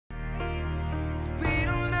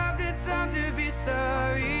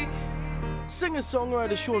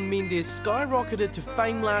Singer-songwriter Shawn Mendes skyrocketed to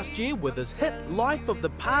fame last year with his hit Life of the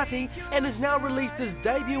Party and has now released his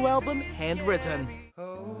debut album, Handwritten.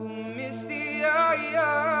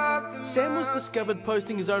 Sam was discovered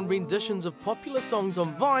posting his own renditions of popular songs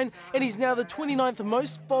on Vine, and he's now the 29th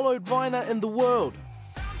most followed Viner in the world.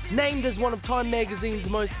 Named as one of Time magazine's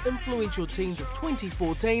most influential teens of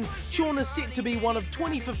 2014, Shawn is set to be one of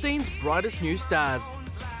 2015's brightest new stars.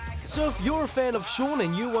 So if you're a fan of Shawn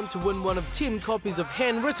and you want to win one of 10 copies of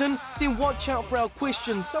Handwritten, then watch out for our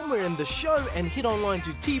question somewhere in the show and head online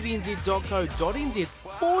to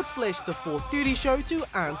tvnz.co.nz/the430 show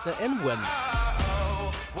to answer and win.